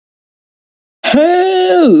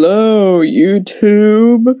Hello,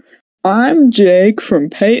 YouTube. I'm Jake from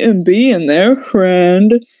xPeytxnB and their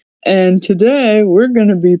friend, and today we're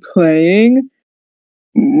gonna be playing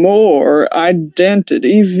more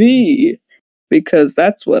Identity V, because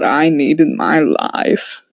that's what I need in my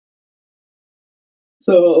life.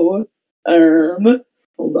 So,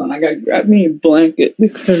 hold on, I gotta grab me a blanket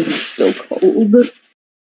because it's still cold.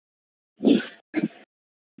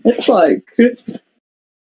 It's like,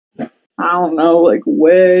 I don't know, like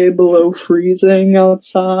way below freezing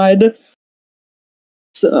outside.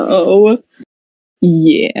 So,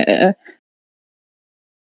 yeah.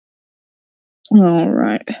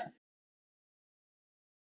 Alright.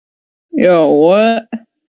 Yo, what?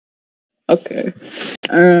 Okay.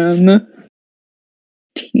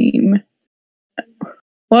 Team.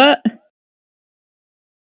 What?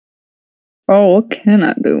 Oh, what can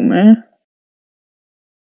I do, man?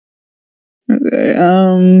 Okay,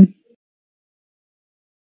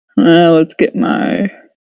 let's get my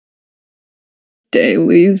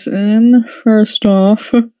dailies in first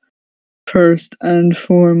off. First and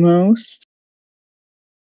foremost.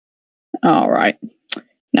 Alright.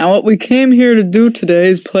 Now what we came here to do today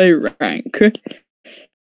is play rank.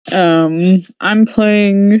 I'm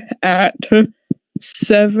playing at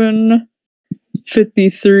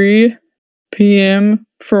 7:53 p.m.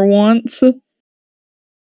 for once.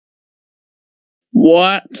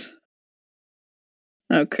 What?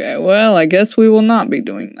 Okay, well, I guess we will not be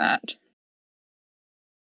doing that.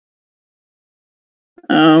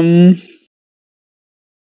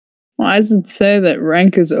 Why does it say that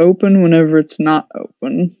rank is open whenever it's not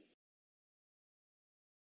open?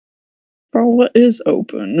 Bro, what is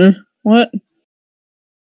open? What?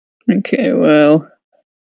 Okay, well.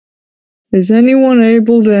 Is anyone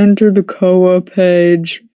able to enter the COA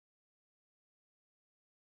page?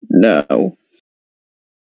 No.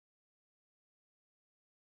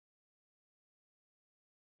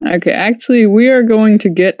 Okay, actually, we are going to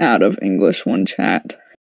get out of English 1 chat.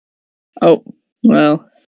 Oh, well.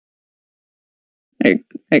 I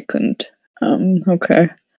couldn't. Okay.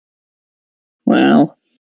 Well.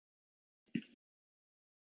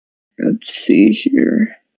 Let's see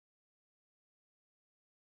here.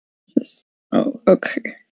 Oh,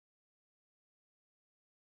 okay.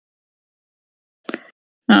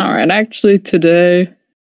 Alright, actually today,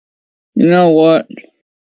 you know what?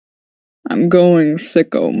 I'm going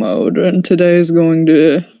sicko mode, and today is going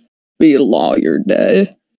to be lawyer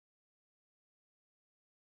day.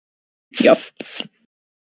 Yep.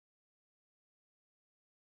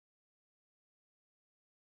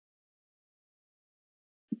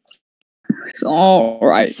 So,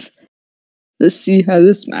 alright. Let's see how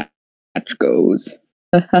this match goes.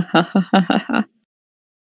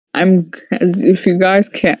 If you guys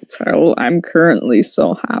can't tell, I'm currently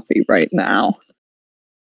so happy right now.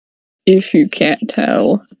 If you can't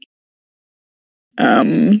tell,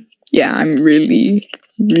 yeah, I'm really,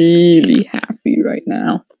 really happy right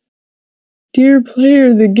now. Dear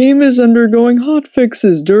player, the game is undergoing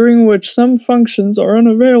hotfixes, during which some functions are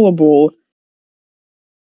unavailable.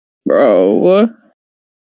 Bro.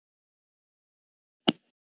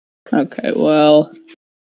 Okay, well,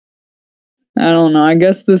 I don't know, I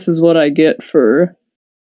guess this is what I get for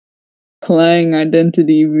playing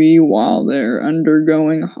Identity V while they're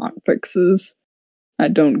undergoing hotfixes. I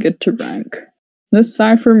don't get to rank. This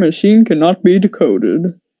cipher machine cannot be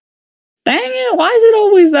decoded. Dang it, why is it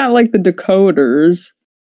always that, like, the decoders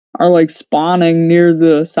are, like, spawning near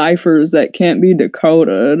the ciphers that can't be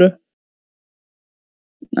decoded?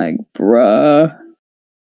 Like, bruh.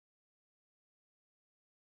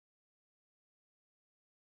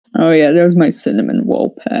 Oh yeah, there's my cinnamon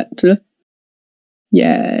wool pet.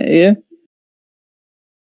 Yay.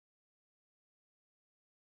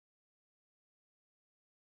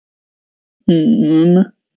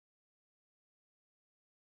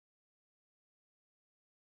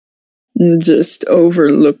 Just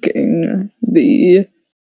overlooking the...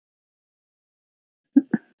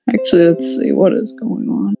 Actually, let's see, what is going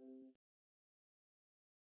on?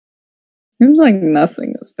 Seems like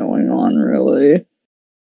nothing is going on, really.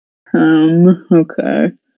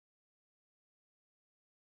 Okay.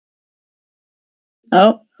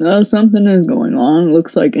 Oh, something is going on.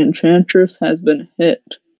 Looks like Enchantress has been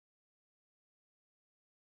hit.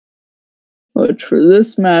 Which, for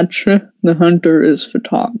this match, the hunter is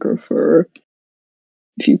photographer.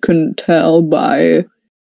 If you couldn't tell by...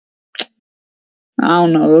 I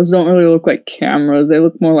don't know, those don't really look like cameras. They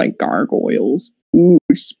look more like gargoyles. Ooh,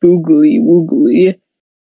 spoogly woogly.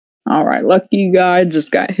 Alright, lucky guy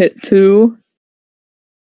just got hit too.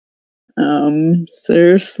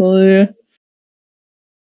 Seriously?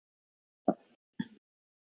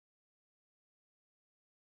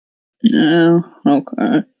 Yeah,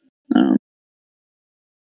 okay.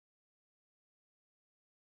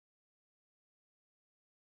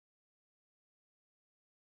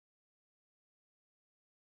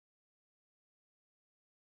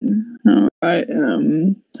 Alright,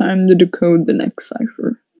 time to decode the next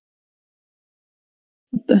cipher.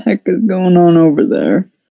 What the heck is going on over there?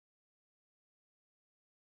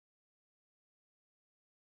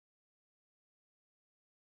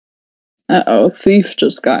 Uh-oh, thief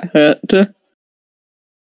just got hit. The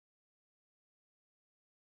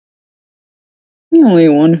only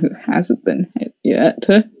one who hasn't been hit yet.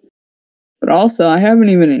 But also, I haven't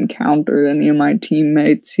even encountered any of my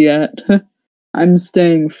teammates yet. I'm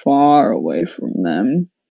staying far away from them.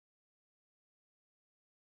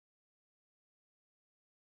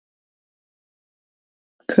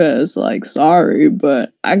 Cause, like, sorry,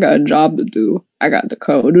 but I got a job to do. I got the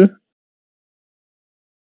code.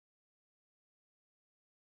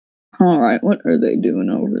 Alright, what are they doing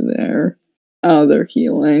over there? Oh, they're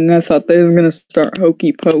healing. I thought they were gonna start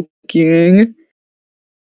hokey poking.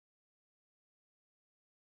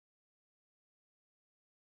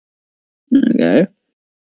 Okay.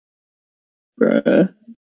 Bruh.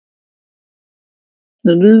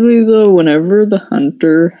 Literally, though, whenever the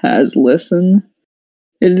hunter has listen,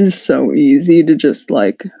 it is so easy to just,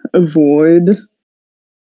 like, avoid.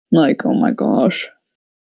 Like, oh my gosh.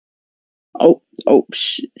 Oh,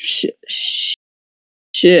 shit.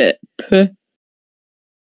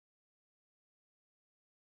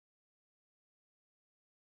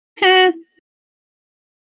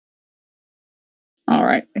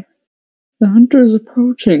 Alright. The hunter's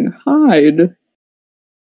approaching. Hide.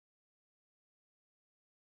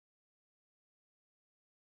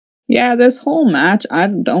 Yeah, this whole match, I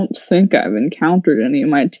don't think I've encountered any of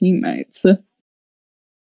my teammates.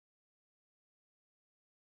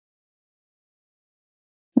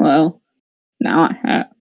 Well, now I have.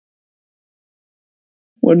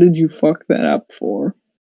 What did you fuck that up for?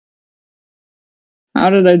 How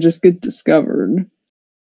did I just get discovered?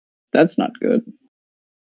 That's not good.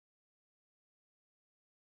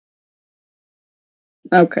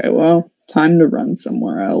 Okay, well, time to run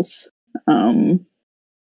somewhere else. Oh,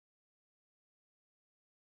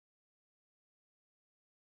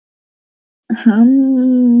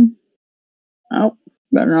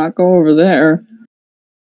 better not go over there.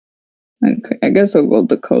 Okay, I guess I'll go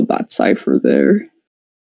decode that cipher there.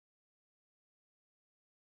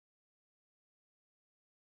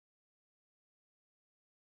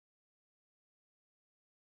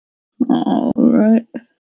 Alright.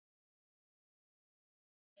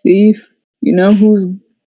 Thief, you know who's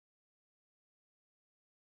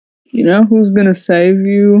gonna save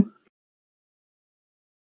you?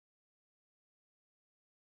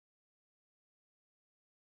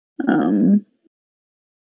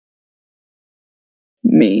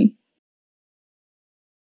 Me.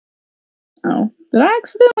 Oh, did I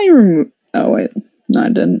accidentally remove? Oh wait, no, I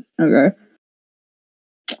didn't. Okay.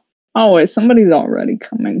 Oh wait, somebody's already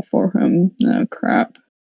coming for him. Oh crap.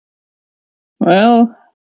 Well,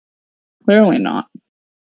 clearly not.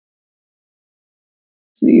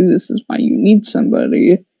 See, this is why you need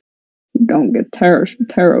somebody who don't get tarot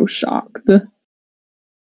shocked. Okay,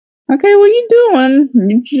 what you doing?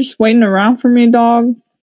 You just waiting around for me, dog?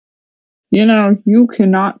 You know, you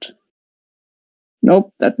cannot.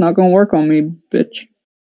 Nope, that's not gonna work on me, bitch.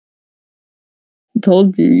 I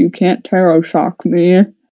told you, you can't tarot shock me.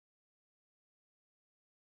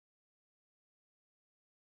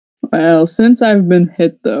 Well, since I've been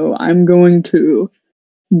hit though, I'm going to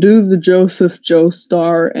do the Joseph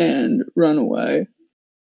Joestar and run away.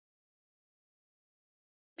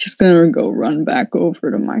 Just gonna go run back over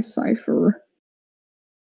to my cipher.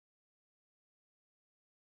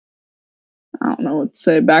 I don't know what to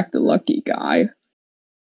say, back to Lucky Guy.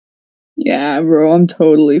 Yeah, bro, I'm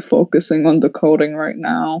totally focusing on decoding right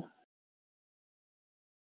now.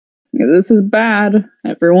 Yeah, this is bad.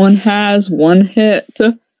 Everyone has one hit.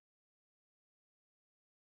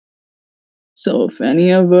 So if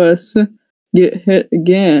any of us get hit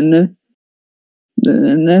again,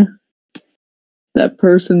 then that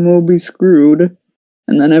person will be screwed.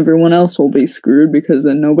 And then everyone else will be screwed because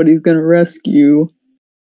then nobody's gonna rescue.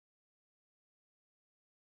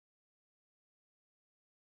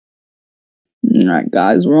 Alright,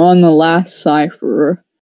 guys, we're on the last cipher.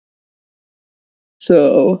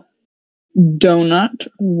 So, do not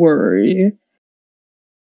worry.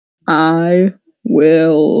 I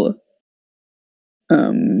will,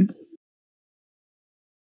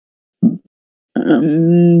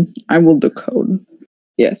 I will decode.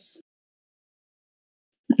 Yes.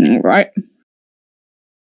 Alright.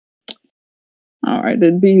 Alright,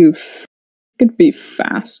 it'd be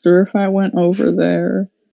faster if I went over there.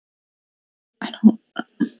 I don't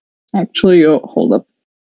actually, hold up.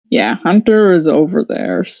 Yeah, Hunter is over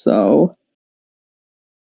there, so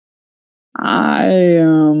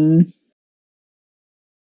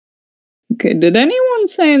okay, did anyone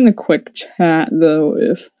say in the quick chat, though,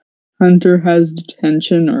 if Hunter has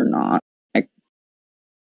detention or not?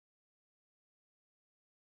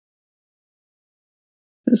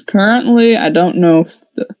 Because currently, I don't know if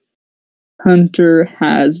the Hunter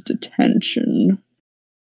has detention.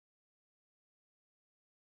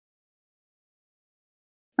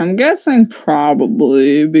 I'm guessing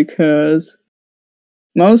probably, because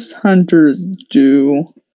most hunters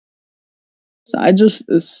do. So I just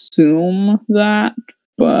assume that,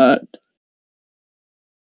 but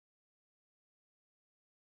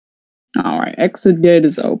alright, exit gate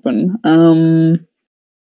is open.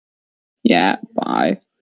 Yeah, bye.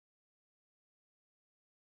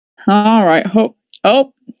 Alright,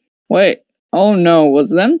 oh, wait. Oh no, was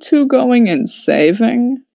them two going and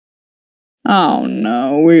saving? Oh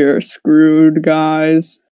no, we are screwed,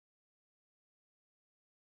 guys.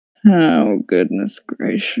 Oh, goodness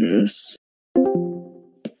gracious.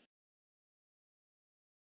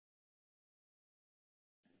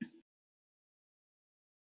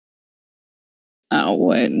 Oh,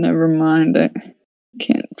 wait, never mind. I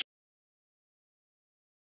can't.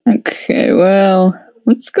 Okay, well,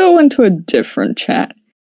 let's go into a different chat.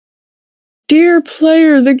 Dear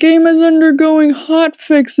player, the game is undergoing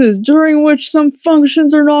hotfixes, during which some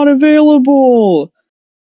functions are not available.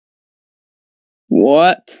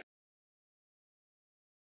 What?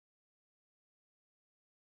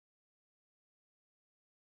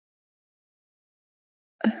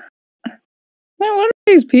 Man, what are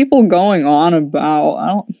these people going on about?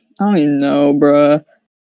 I don't even know, bruh.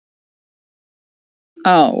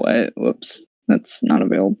 Oh, wait, whoops. That's not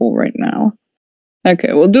available right now.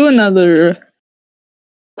 Okay, we'll do another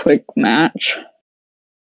quick match.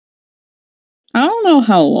 I don't know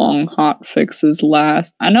how long hotfixes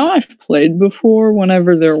last. I know I've played before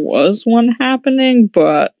whenever there was one happening,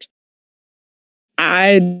 but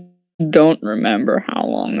I don't remember how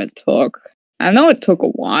long it took. I know it took a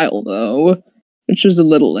while, though, which is a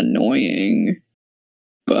little annoying,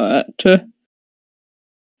 but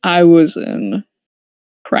I was in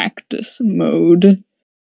practice mode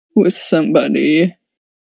with somebody,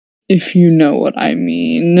 if you know what I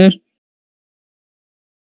mean.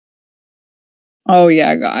 Oh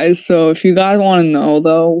yeah, guys, so if you guys want to know,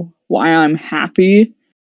 though, why I'm happy,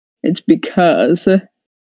 it's because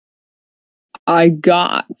I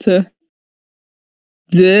got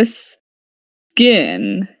this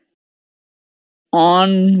skin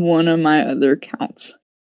on one of my other accounts.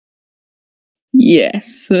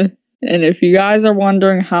 Yes. And if you guys are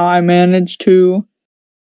wondering how I managed to,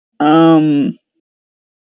 oh,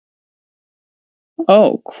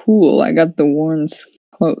 cool. I got the Warren's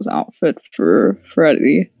clothes outfit for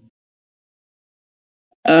Freddy.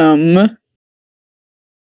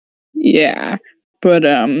 Yeah. But,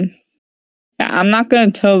 I'm not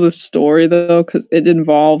gonna tell the story, though, because it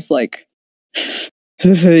involves, like,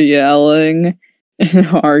 yelling and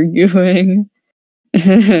arguing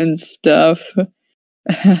and stuff.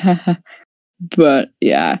 But,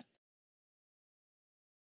 yeah.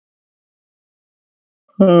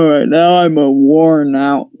 Alright, now I'm a worn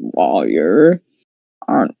out lawyer.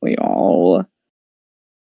 Aren't we all?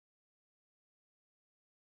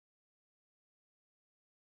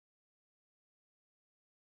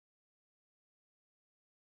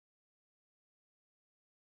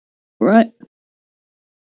 Right.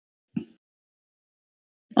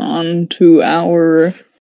 On to our, I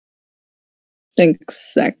think,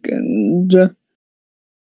 second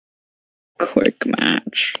quick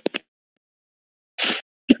match.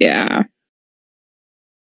 Yeah.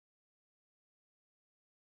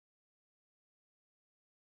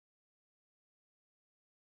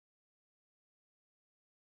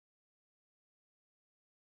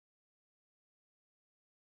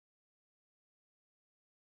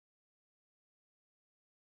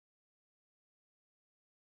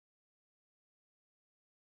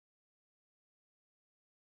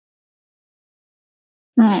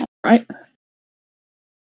 Alright.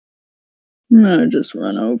 I'm gonna just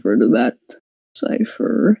run over to that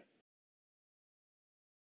cipher.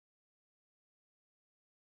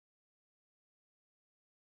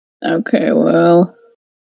 Okay, well.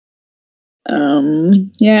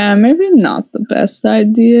 Yeah, maybe not the best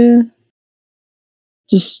idea.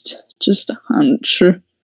 Just a hunch.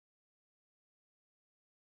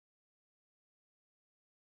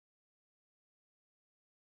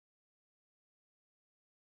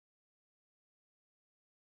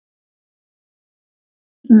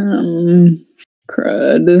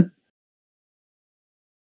 Crud.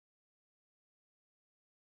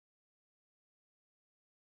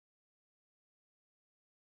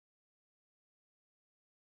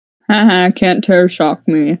 Haha, can't terror shock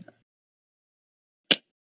me.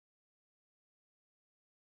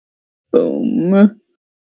 Boom.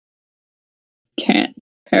 Can't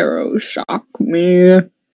terror shock me.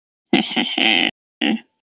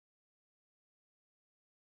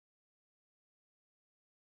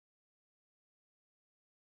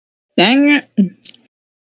 Dang it.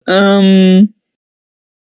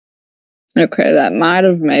 Okay, that might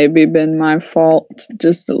have maybe been my fault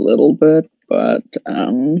just a little bit, but,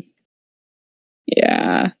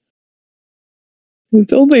 yeah.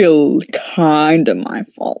 It's only kinda my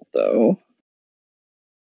fault, though.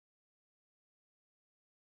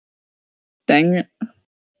 Dang it.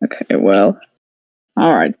 Okay, well.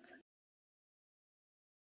 Alright.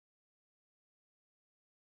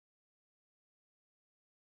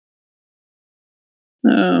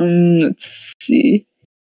 Let's see.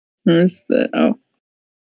 Where's the... Oh.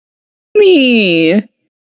 Me! Is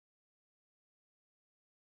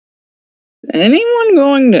anyone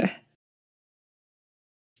going to...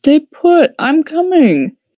 Stay put, I'm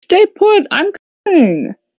coming! Stay put, I'm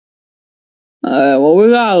coming! Well, we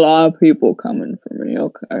got a lot of people coming for me,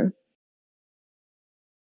 okay.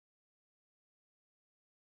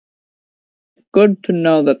 Good to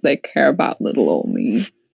know that they care about little old me.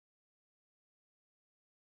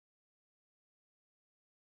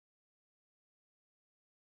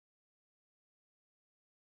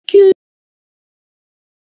 Cute.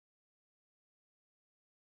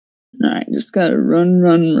 Alright, just gotta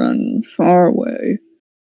run far away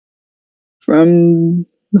from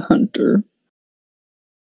the hunter.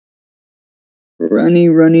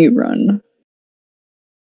 Run.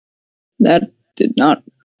 That did not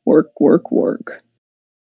work.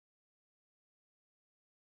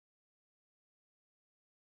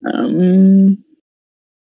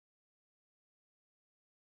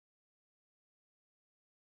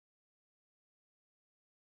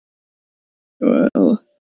 Well,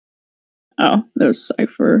 oh, there's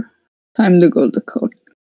Cypher. Time to go to code.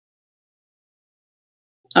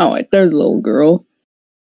 Oh wait, there's little girl.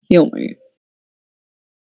 Heal me.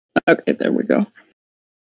 Okay, there we go.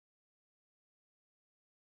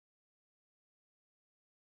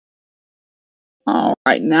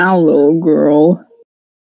 Alright, now little girl.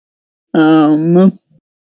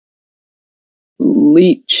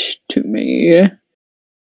 Leech to me.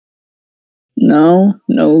 No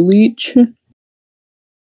leech.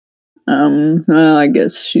 Well, I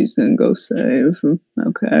guess she's gonna go save.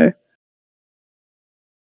 Okay.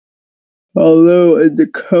 Although a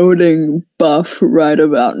decoding buff right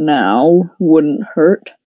about now wouldn't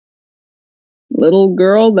hurt. Little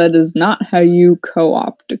girl, that is not how you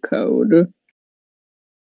co-op decode.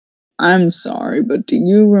 I'm sorry, but do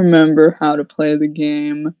you remember how to play the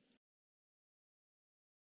game?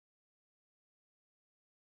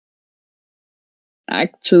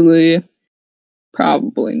 Actually,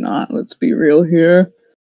 probably not. Let's be real here.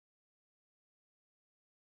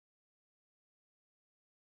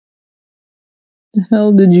 The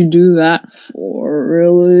hell did you do that for,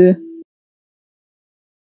 really?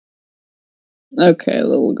 Okay,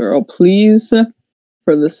 little girl, please,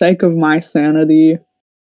 for the sake of my sanity,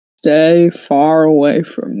 stay far away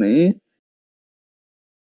from me.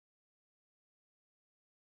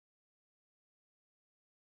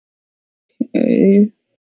 Okay.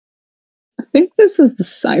 I think this is the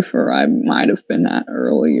cipher I might have been at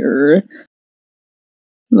earlier.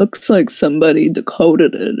 Looks like somebody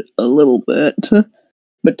decoded it a little bit,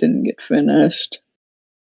 but didn't get finished.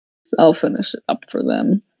 So I'll finish it up for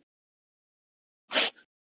them.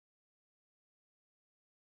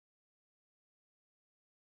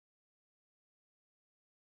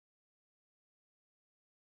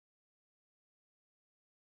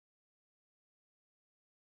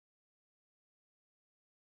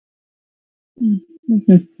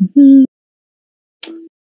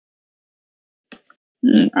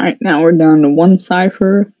 Alright, now we're down to 1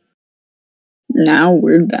 cipher. Now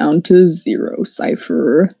we're down to 0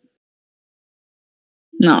 cipher.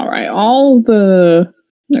 Alright,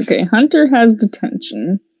 okay, Hunter has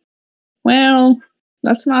detention. Well,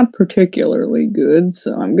 that's not particularly good,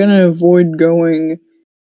 so I'm gonna avoid going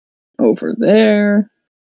over there.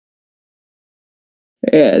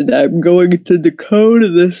 And I'm going to decode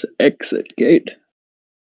this exit gate.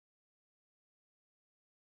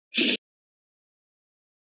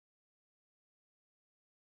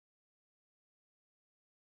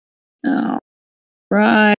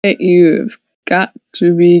 Alright, you've got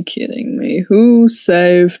to be kidding me. Who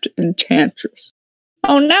saved Enchantress?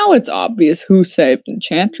 Oh, now it's obvious who saved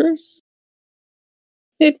Enchantress.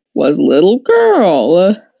 It was little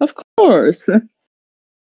girl, of course.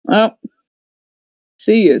 Well,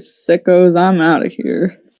 see you, sickos. I'm out of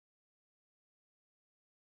here.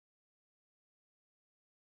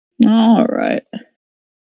 All right.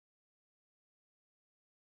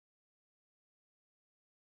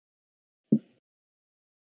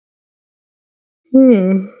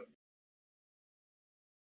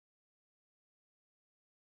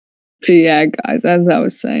 But yeah, guys, as I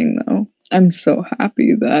was saying though, I'm so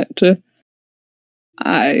happy that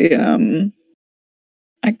I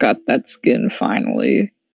got that skin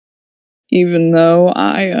finally. Even though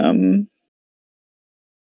I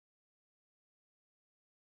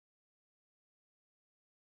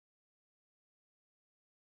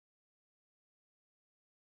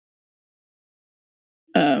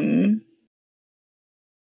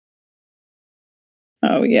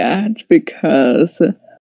oh yeah, it's because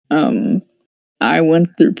I went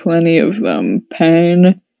through plenty of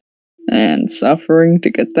pain and suffering to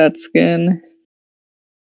get that skin.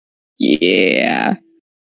 Yeah.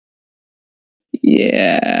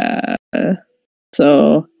 Yeah.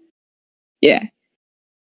 So, yeah.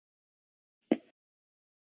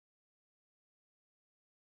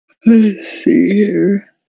 Let's see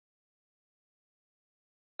here.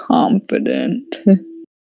 Confident.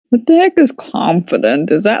 What the heck is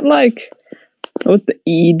confident? Is that like what the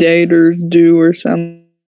e-daters do or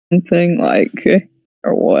something? Like,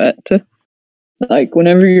 or what? Like,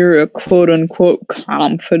 whenever you're a quote unquote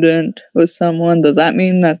confident with someone, does that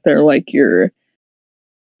mean that they're like your,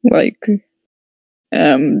 like,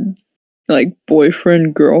 like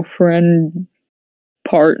boyfriend, girlfriend,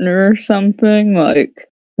 partner or something? Like,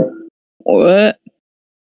 what?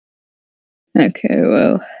 Okay,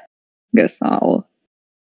 well, guess I'll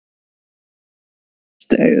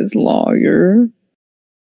stay as lawyer.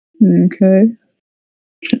 Okay.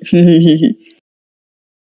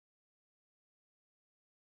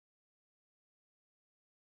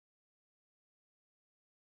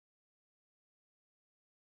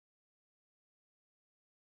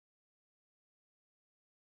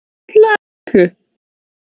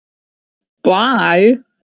 Bye?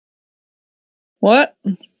 What?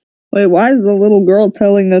 Wait, why is the little girl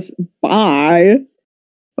telling us bye?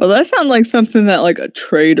 Well, that sounds like something that like a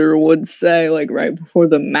trader would say, like right before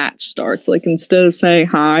the match starts. Like instead of saying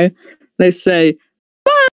hi, they say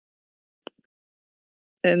bye,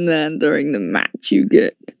 and then during the match you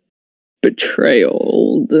get betrayed.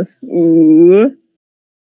 Ooh.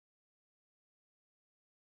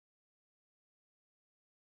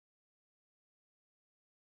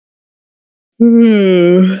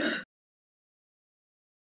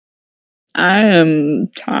 I am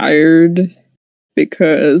tired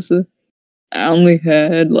because I only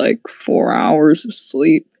had like 4 hours of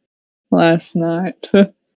sleep last night.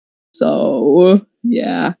 So,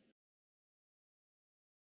 yeah.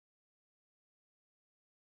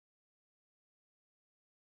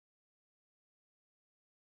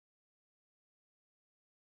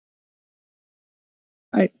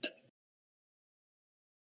 Right.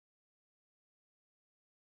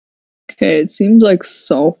 Okay, it seems like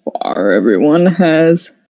so far everyone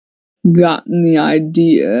has gotten the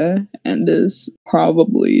idea and is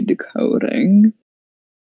probably decoding.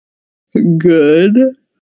 Good.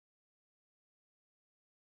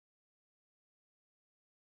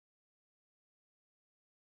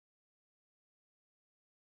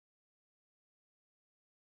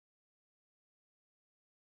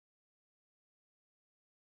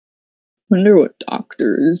 Wonder what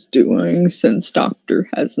Doctor is doing since Doctor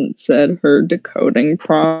hasn't said her decoding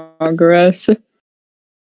progress.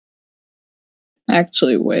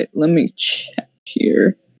 Actually, wait, let me check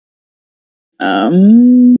here.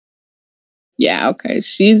 Yeah, okay,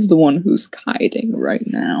 she's the one who's kiting right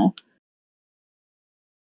now.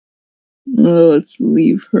 Let's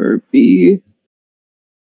leave her be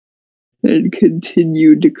and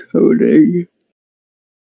continue decoding.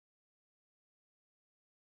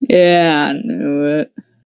 Yeah, I knew it.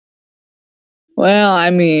 Well, I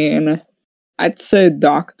mean, I'd say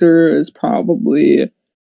Doctor is probably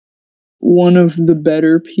one of the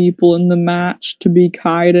better people in the match to be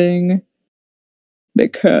kiting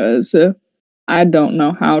because I don't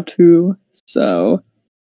know how to, so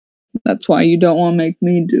that's why you don't want to make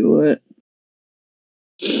me do it.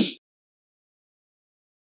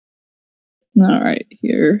 Alright,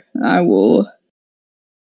 here. I'll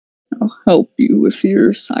help you with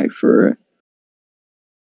your cipher.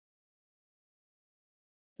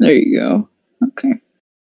 There you go. Okay.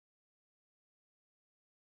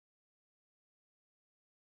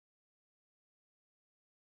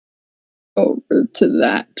 over to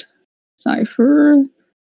that cipher.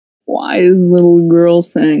 Why is little girl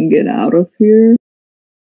saying get out of here?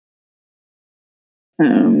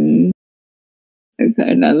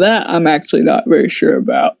 Okay, now that I'm actually not very sure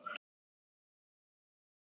about.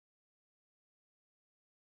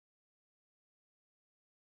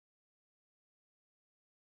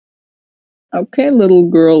 Okay, little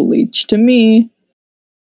girl, leech to me.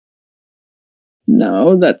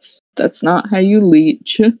 No, that's not how you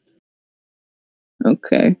leech.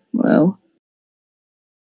 Okay, well.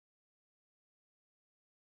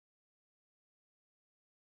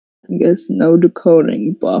 I guess no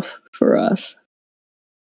decoding buff for us.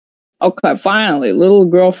 Okay, finally, little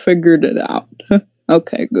girl figured it out.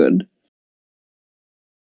 Okay, good.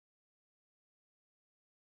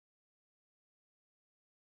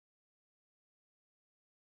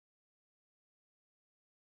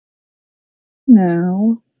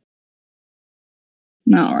 Now.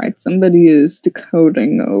 Alright, somebody is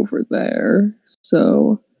decoding over there,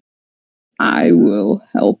 so I will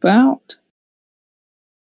help out.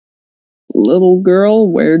 Little girl,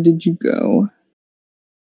 where did you go?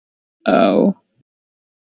 Oh.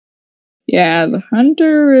 Yeah, the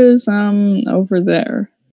hunter is, over there.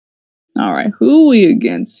 Alright, who are we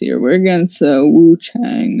against here? We're against, Wu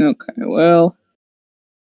Chang. Okay, well.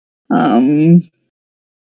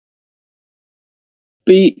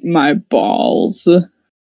 Beat my balls.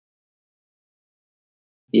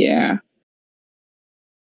 Yeah.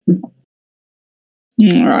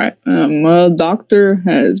 Alright, well, doctor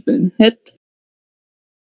has been hit.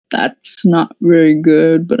 That's not very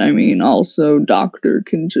good, but I mean, also, doctor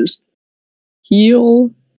can just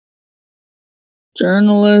heal.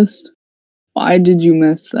 Journalist, why did you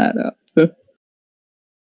mess that up?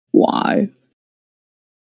 Why?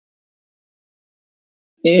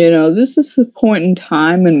 You know, this is the point in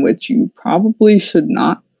time in which you probably should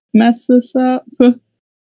not mess this up.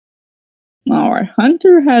 Alright,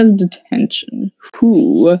 Hunter has detention.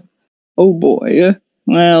 Whew. Oh boy.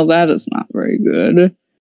 Well, that is not very good.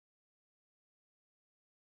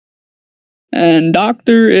 And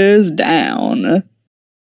Doctor is down.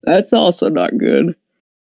 That's also not good.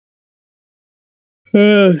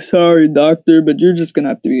 Sorry, Doctor, but you're just gonna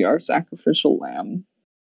have to be our sacrificial lamb.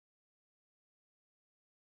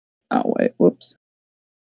 Oh, wait, whoops.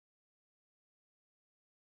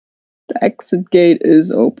 The exit gate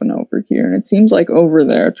is open over here, and it seems like over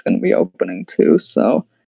there it's gonna be opening too, so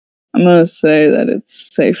I'm gonna say that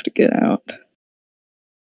it's safe to get out.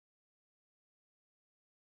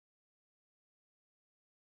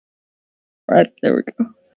 Right, there we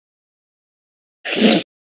go.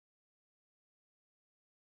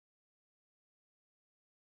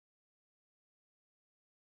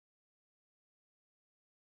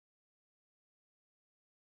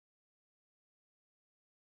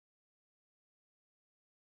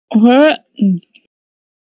 What?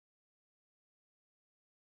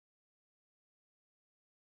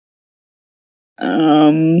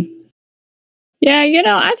 Yeah, you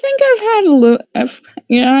know, I think I've had a little. I've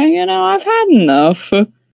had enough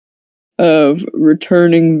of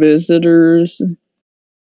returning visitors.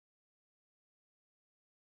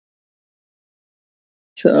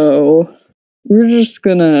 So we're just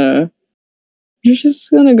gonna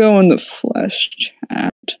go in the flesh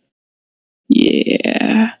chat.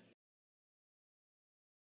 Yeah.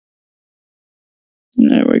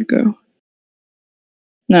 There we go.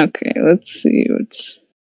 Okay, let's see what's.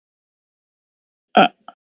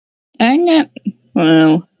 Dang it.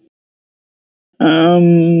 Well. Oh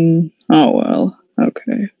well.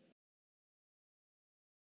 Okay.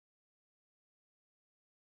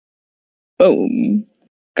 Boom.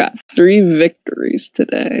 Got 3 victories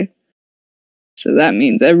today. So that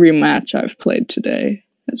means every match I've played today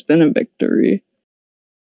has been a victory.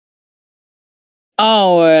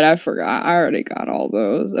 Oh, wait, I forgot. I already got all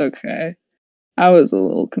those. Okay. I was a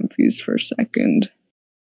little confused for a second.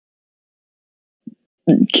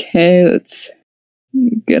 Okay, let's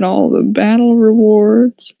get all the battle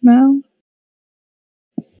rewards now.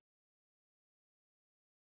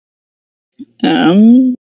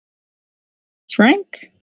 It's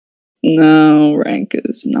rank? No, rank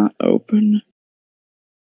is not open.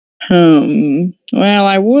 Well,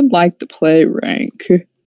 I would like to play rank,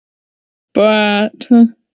 but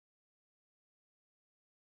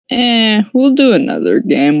we'll do another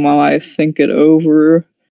game while I think it over.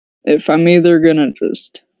 If I'm either gonna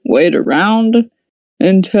just wait around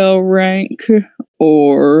until rank,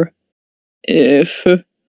 or if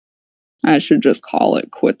I should just call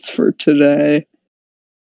it quits for today.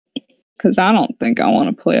 Because I don't think I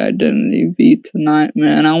want to play Identity V tonight,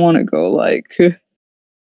 man. I want to go, like,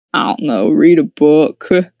 I don't know, read a book,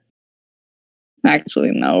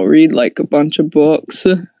 Actually, no, read like a bunch of books.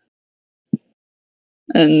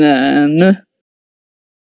 And then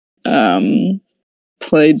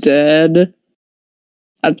play dead.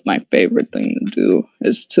 That's my favorite thing to do,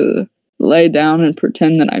 is to lay down and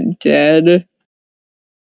pretend that I'm dead.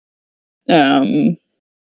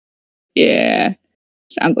 Yeah,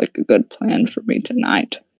 sounds like a good plan for me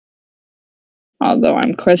tonight. Although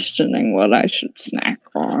I'm questioning what I should snack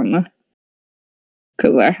on.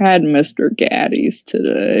 Because I had Mr. Gaddy's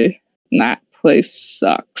today, and that place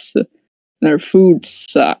sucks. Their food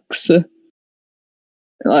sucks.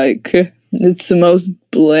 Like, it's the most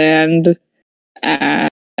bland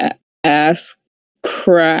ass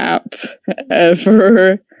crap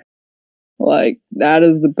ever. Like, that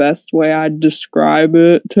is the best way I'd describe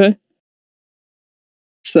it.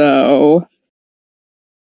 So,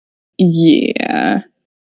 yeah.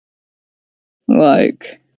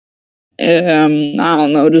 Like, I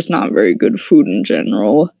don't know, just not very good food in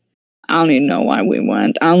general. I don't even know why we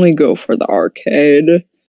went. I only go for the arcade.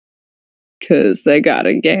 Because they got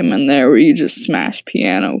a game in there where you just smash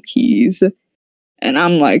piano keys. And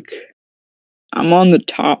I'm on the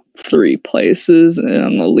top 3 places and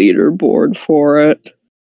on the leaderboard for it.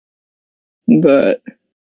 But,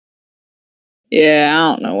 yeah,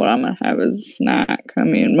 I don't know what I'm gonna have as a snack. I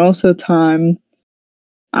mean, most of the time,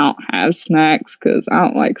 I don't have snacks because I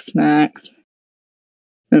don't like snacks.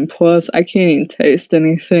 And plus, I can't even taste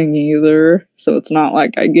anything either. So it's not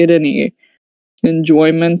like I get any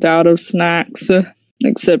enjoyment out of snacks.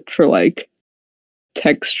 Except for, like,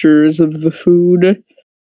 textures of the food.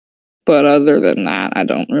 But other than that, I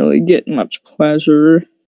don't really get much pleasure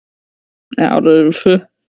out of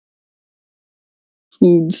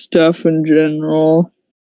food stuff in general.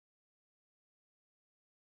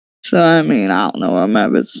 So, I mean, I don't know, I'm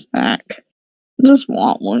having a snack. I just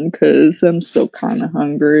want one because I'm still kind of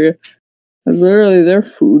hungry. Because literally, their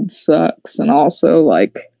food sucks. And also,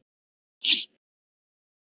 like,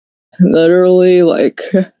 literally, like,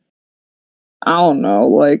 I don't know,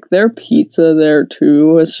 like, their pizza there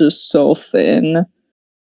too is just so thin.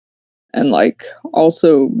 And, like,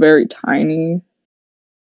 also very tiny.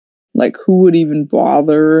 Like, who would even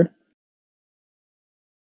bother?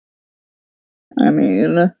 I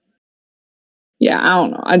mean, yeah, I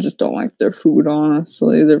don't know. I just don't like their food,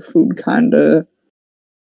 honestly. Their food kinda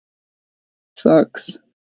sucks.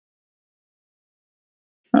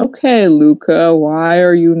 Okay, Luca, why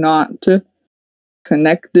are you not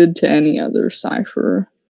connected to any other cipher?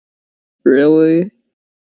 Really?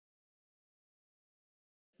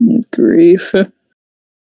 Grief.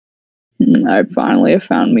 I finally have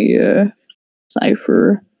found me a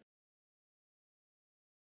cipher.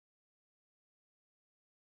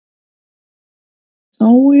 It's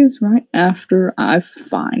always right after I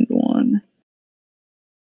find one.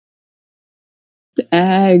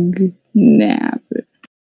 Dag nabbit.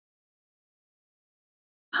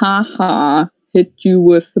 Haha, hit you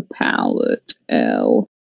with the pallet, L.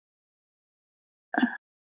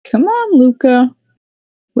 Come on, Luca.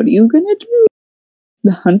 What are you gonna do?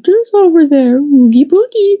 The hunter's over there. Oogie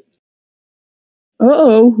boogie.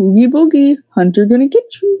 Uh-oh, oogie boogie. Hunter gonna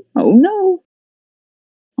get you. Oh no.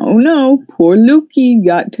 Oh no. Poor Lukey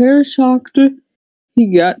got terror shocked.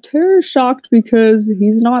 He got terror shocked because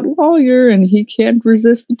he's not a lawyer and he can't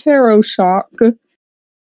resist the tarot shock.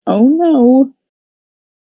 Oh no.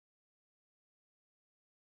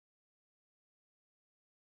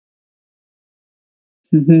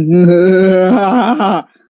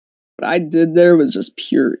 What I did there was just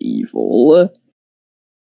pure evil.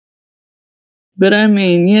 But I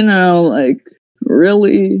mean, you know, like,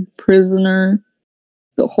 really, prisoner?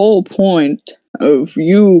 The whole point of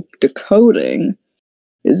you decoding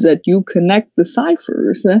is that you connect the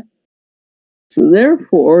ciphers. So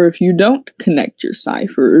therefore, if you don't connect your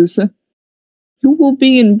ciphers, you will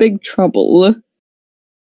be in big trouble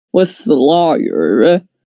with the lawyer.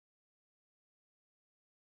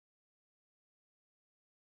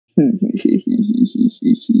 Okay.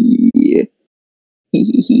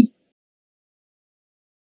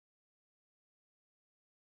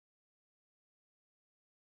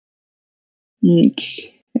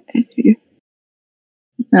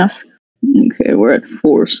 Okay, we're at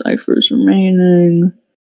 4 ciphers remaining.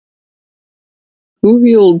 Who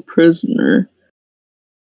healed prisoner?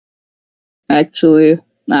 Actually,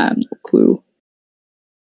 I have no clue.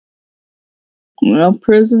 Well,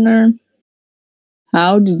 prisoner,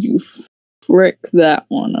 how did you frick that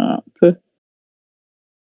one up?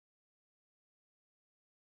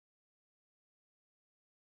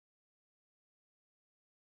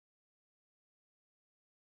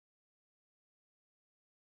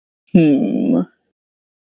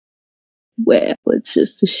 Well, it's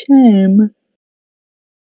just a shame.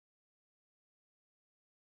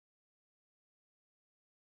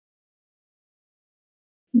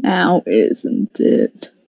 Now isn't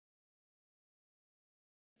it?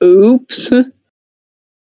 Oops.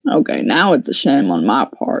 Okay, now it's a shame on my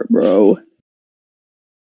part, bro.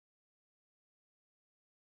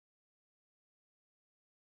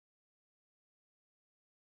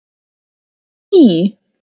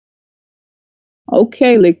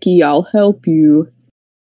 Okay, Licky, I'll help you.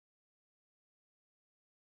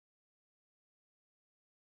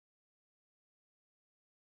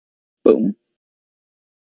 Boom.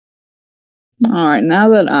 Alright, now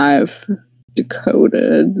that I've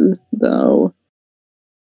decoded, though.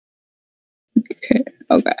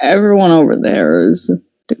 Okay, everyone over there is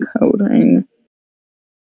decoding.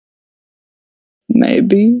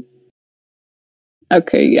 Maybe?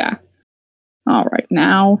 Okay, yeah. Alright,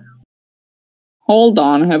 now. Hold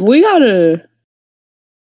on, have we got a...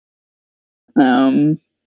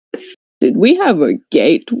 Did we have a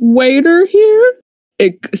gate waiter here?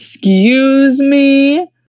 Excuse me?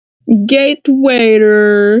 Gate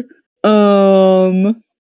waiter.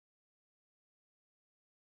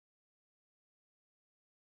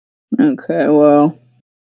 Okay, well.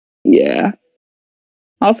 Yeah.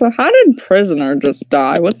 Also, how did prisoner just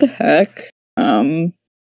die? What the heck?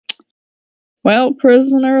 Well,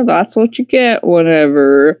 prisoner, that's what you get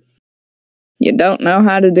whenever you don't know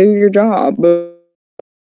how to do your job.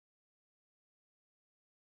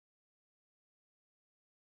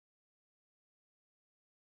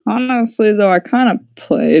 Honestly, though, I kind of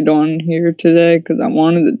played on here today because I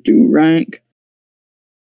wanted to do rank.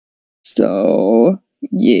 So,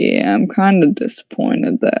 yeah, I'm kind of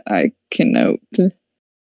disappointed that I cannot.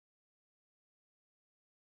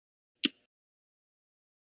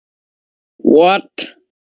 What?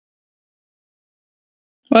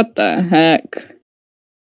 What the heck?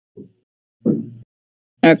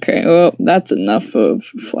 Okay, well, that's enough of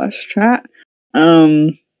Flash Chat.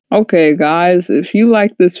 Okay, guys, if you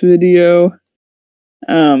like this video,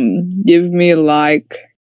 give me a like.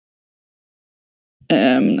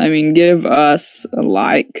 Give us a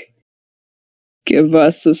like. Give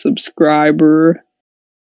us a subscriber.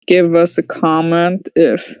 Give us a comment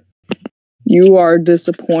if you are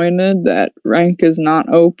disappointed that rank is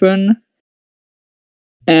not open.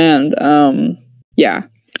 And, yeah.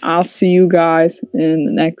 I'll see you guys in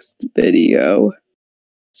the next video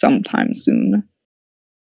sometime soon.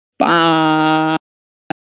 Bye.